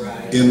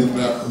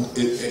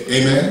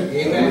 Amen?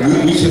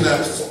 We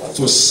cannot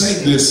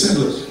forsake the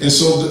assembly. And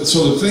so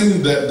the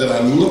thing that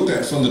I looked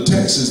at from the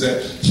text is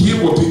that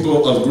here were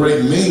people of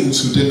great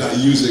means who did not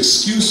use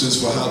excuses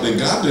for how they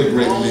got their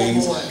great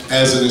means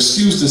as an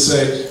excuse to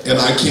say, and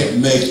I can't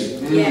make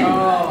it.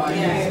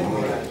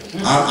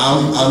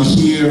 I'm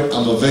here,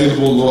 I'm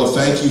available, Lord,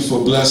 thank you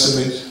for blessing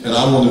me, and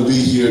I want to be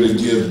here to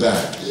give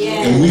back.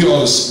 And we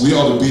ought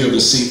to be able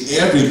to see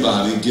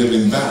everybody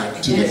giving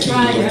back to the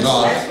kingdom of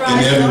God in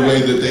every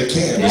way that they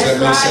can. Does that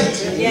make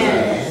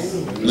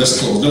sense? Let's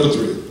close. Number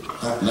 3.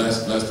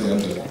 Last thing I'm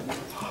doing.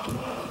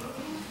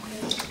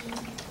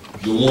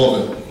 The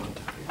woman.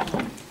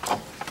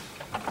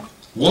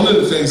 One of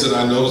the things that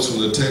I noticed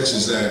from the text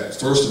is that,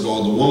 first of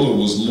all, the woman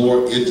was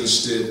more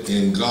interested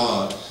in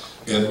God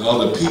and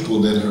other people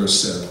than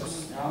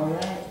herself.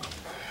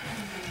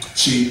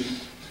 She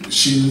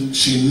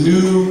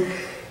knew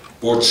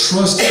or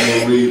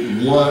trusted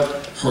Marie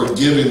what her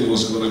giving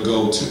was going to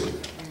go to.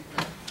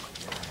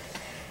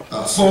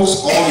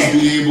 Folks ought to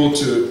be able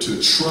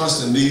to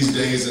trust in these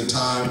days and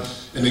time.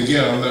 And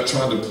again, I'm not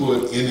trying to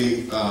put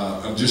any,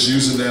 I'm just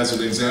using that as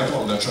an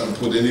example. I'm not trying to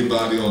put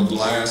anybody on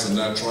blast. I'm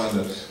not trying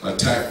to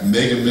attack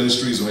mega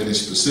ministries or any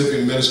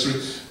specific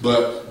ministry.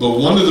 But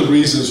one of the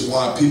reasons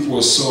why people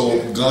are so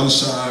gun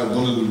shy,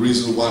 one of the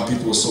reasons why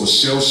people are so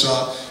shell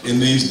shocked in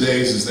these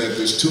days is that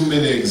there's too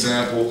many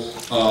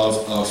examples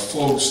of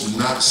folks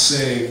not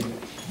seeing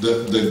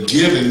the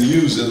giving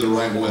used in the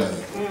right way.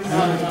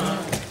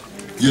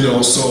 You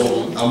know,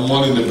 so I'm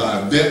wanting to buy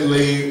a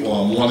Bentley, or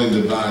I'm wanting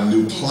to buy a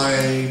new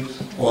plane,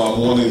 or I'm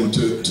wanting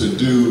to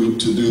do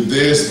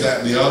this,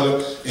 that, and the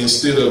other,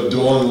 instead of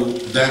doing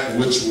that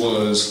which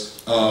was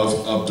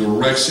of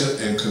direction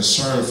and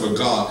concern for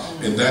God,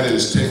 and that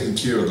is taking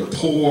care of the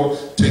poor,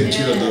 taking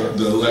care of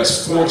the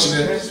less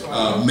fortunate,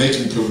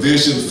 making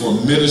provision for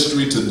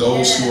ministry to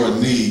those who are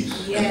in need.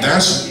 And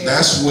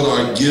that's what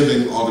our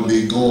giving ought to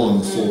be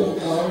going for.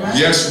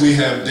 Yes, we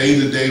have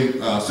day-to-day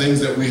things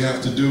that we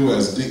have to do,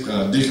 as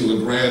Deacon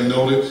LeGrand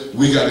noted.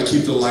 We got to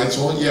keep the lights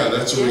on. Yeah,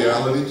 that's a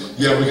reality.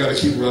 Yeah, we got to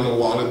keep running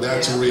water.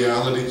 That's a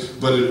reality.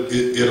 But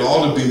it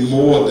ought to be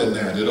more than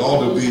that. There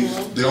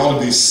ought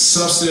to be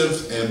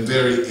substantive and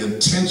very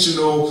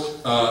intentional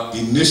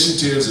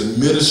initiatives and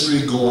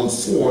ministry going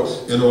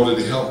forth in order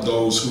to help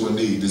those who are in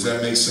need. Does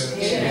that make sense?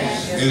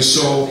 And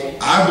so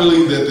I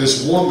believe that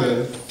this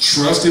woman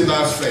trusted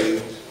by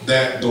faith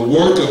that the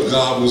work of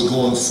God was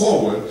going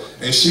forward,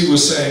 and she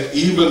was saying,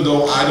 even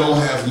though I don't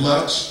have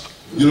much,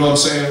 you know what I'm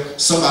saying,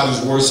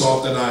 somebody's worse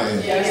off than I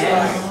am.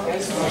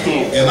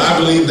 And I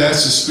believe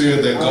that's the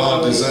spirit that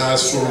God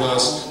desires for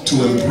us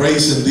to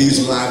embrace in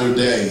these latter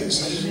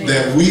days.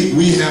 That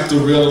we have to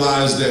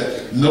realize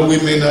that, no, we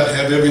may not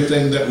have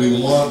everything that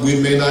we want. We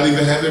may not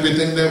even have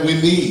everything that we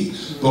need.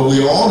 But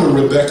we ought to,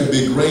 Rebecca,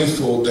 be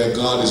grateful that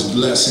God is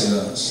blessing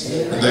us.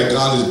 And that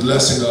God is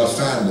blessing our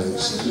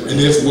families.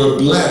 And if we're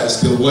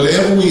blessed, then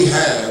whatever we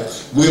have,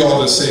 we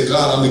ought to say,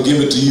 God, I'm going to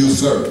give it to you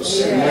first.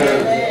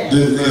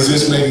 Is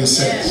this making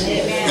sense?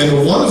 And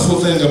the wonderful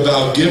thing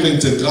about giving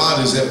to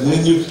God is that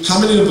how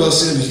many of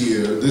us in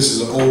here, this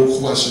is an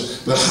old question,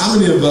 but how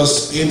many of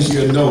us in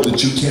here know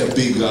that you can't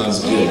beat God's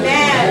giving?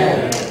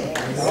 Amen.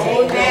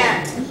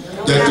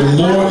 That the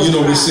more, you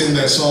know, we sing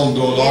that song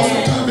during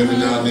offering time every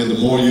now and then, the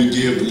more you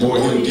give, the more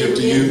He'll give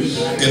to you.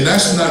 And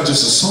that's not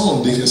just a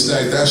song, Deacon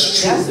Stagg,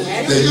 that's true.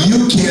 That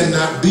you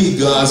cannot beat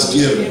God's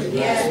giving.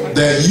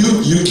 That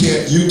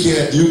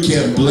you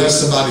can't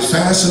bless somebody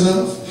fast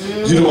enough.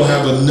 You don't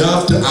have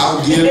enough to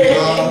outgive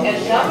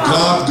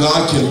God.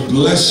 God can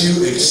bless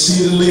you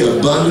exceedingly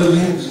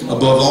abundantly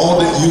above all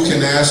that you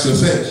can ask or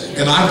think.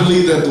 And I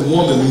believe that the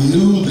woman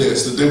knew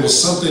this, that there was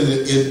something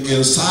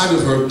inside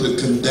of her that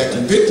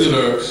convicted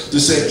her to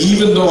say,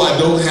 even though I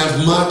don't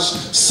have much,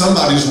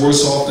 somebody's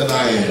worse off than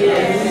I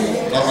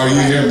am. Are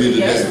you hearing me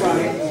today?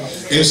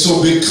 And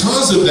so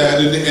because of that,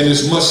 and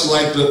it's much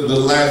like the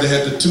lad that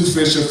had the 2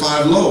 fish and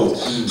 5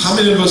 loaves. How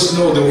many of us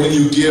know that when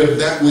you give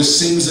that which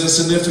seems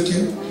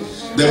insignificant,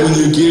 that when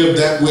you give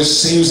that which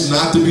seems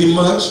not to be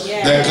much,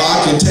 that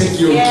God can take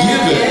your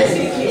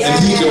giving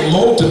and He can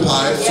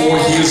multiply it for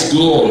His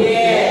glory.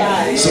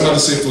 Somebody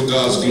say, for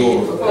God's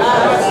glory.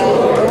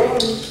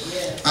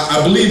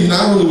 I believe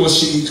not only was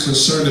she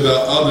concerned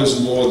about others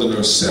more than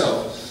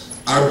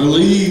herself, I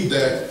believe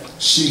that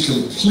She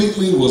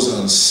completely was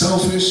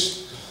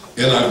unselfish,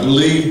 and I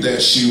believe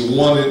that she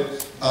wanted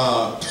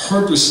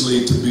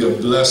purposely to be a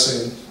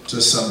blessing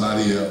to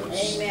somebody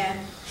else. Amen.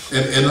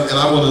 And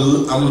I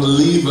want to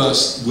leave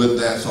us with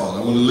that thought. I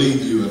want to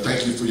leave you, and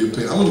thank you for your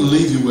patience. I want to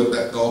leave you with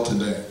that thought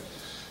today.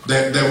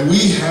 That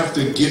we have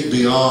to get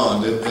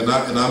beyond, and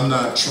I'm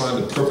not trying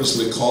to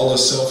purposely call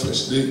us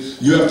selfish.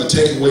 You have to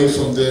take away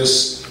from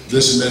this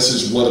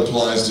message what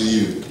applies to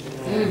you.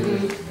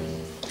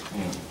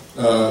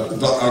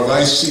 Our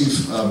Vice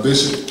Chief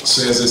Bishop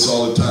says this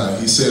all the time.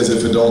 He says,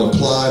 if it don't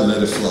apply,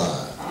 let it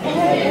fly.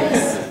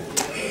 Yes.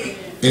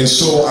 And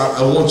so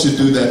I want you to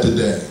do that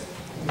today.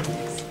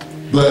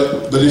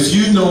 But if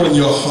you know in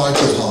your heart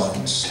of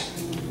hearts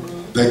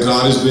that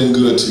God has been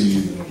good to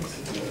you,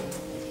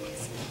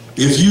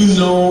 if you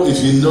know that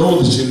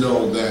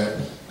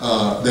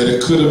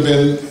it could have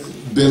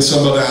been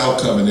some other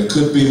outcome, and it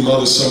could be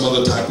some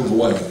other type of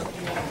way,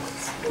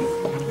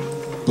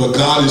 but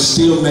God is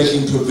still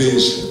making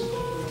provision,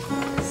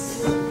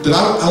 then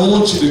I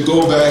want you to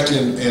go back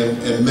and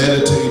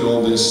meditate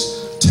on this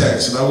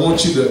text, and I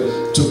want you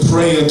to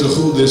pray into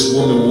who this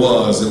woman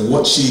was and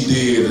what she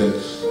did,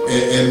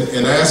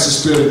 and ask the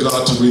Spirit of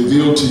God to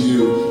reveal to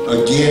you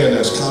again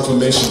as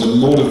confirmation the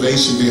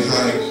motivation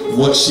behind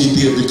what she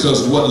did,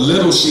 because what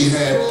little she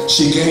had,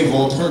 she gave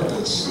on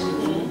purpose.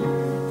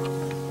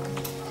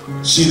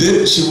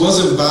 She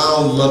wasn't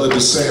bound, mother, to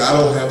say, I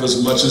don't have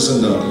as much as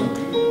another.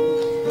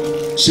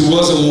 She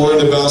wasn't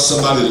worried about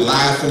somebody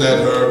laughing at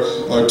her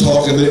or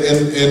talking.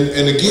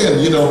 And again,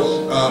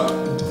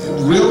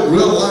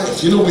 real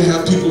life, we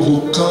have people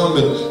who come,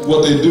 and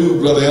what they do,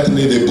 Brother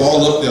Anthony, they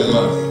ball up their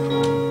money.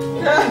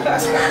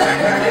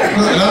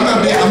 And I'm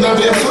not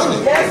being funny.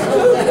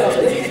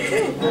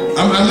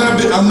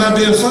 I'm not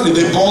being funny.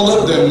 They ball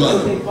up their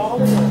money,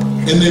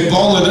 and they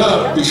ball it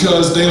up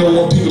because they don't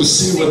want people to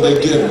see what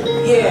they're giving.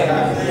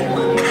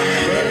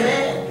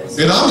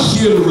 And I'm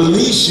here to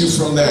release you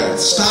from that.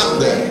 Stop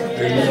that.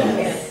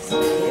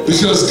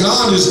 Because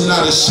God is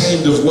not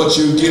ashamed of what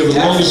you give as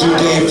long as you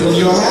gave from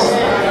your heart.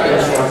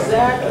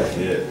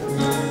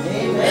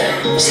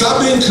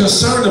 Stop being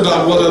concerned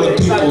about what other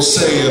people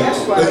say.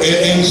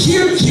 And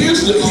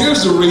here's the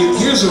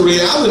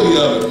reality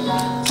of it.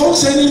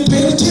 Folks ain't even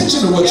paying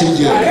attention to what you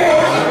give.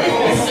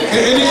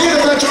 And again,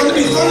 I'm not trying to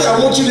be funny. I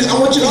want you to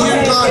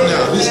hear God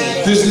now. This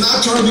is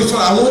not trying to be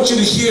funny. I want you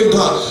to hear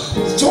God.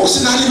 Folks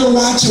are not even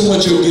watching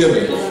what you're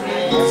giving.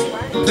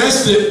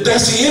 That's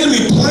the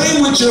enemy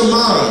playing with your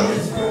mind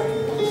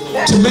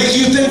to make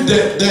you think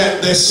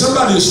that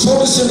somebody is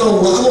focusing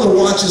on, well, I want to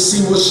watch and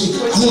see what I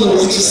want to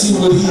watch and see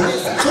what he.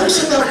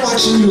 Folks are not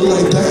watching you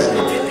like that.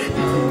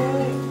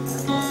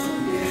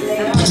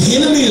 But the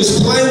enemy is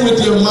playing with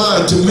your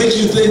mind to make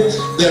you think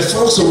that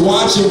folks are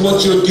watching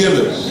what you're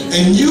giving.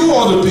 And you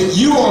ought to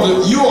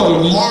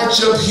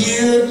march up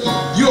here.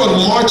 You ought to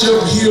march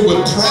up here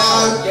with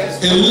pride.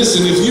 And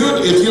listen, if you're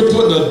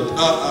putting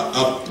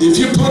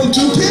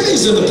 2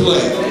 pennies in the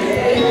plate.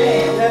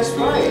 That's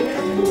right.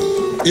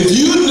 If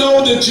you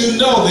know that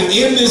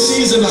in this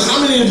season, how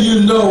many of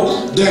you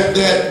know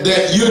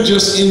that you're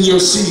just in your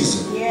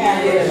season?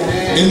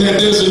 And that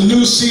there's a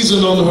new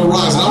season on the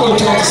horizon. I want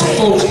to talk to some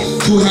folks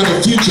who have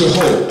a future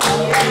hope.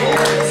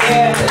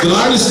 That I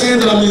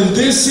understand that I'm in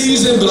this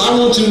season, but I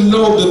want you to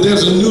know that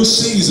there's a new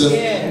season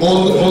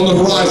on the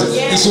horizon.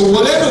 And so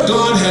whatever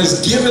God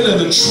has given and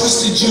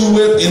entrusted you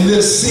with in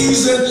this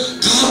season,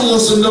 God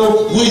wants to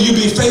know, will you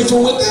be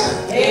faithful with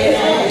that?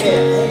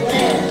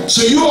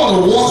 So you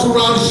ought to walk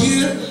around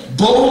here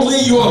boldly,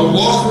 you ought to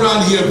walk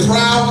around here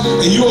proud,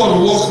 and you ought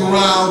to walk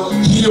around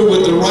here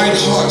with the right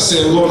heart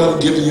saying, Lord, I'm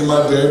giving you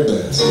my very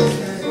best.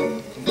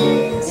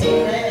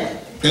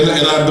 And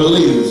I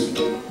believe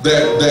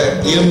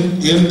that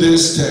in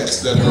this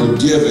text, that her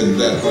giving,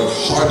 that her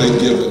heart had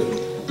given,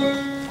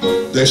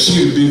 that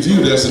she would be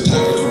viewed as a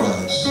type of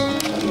Christ.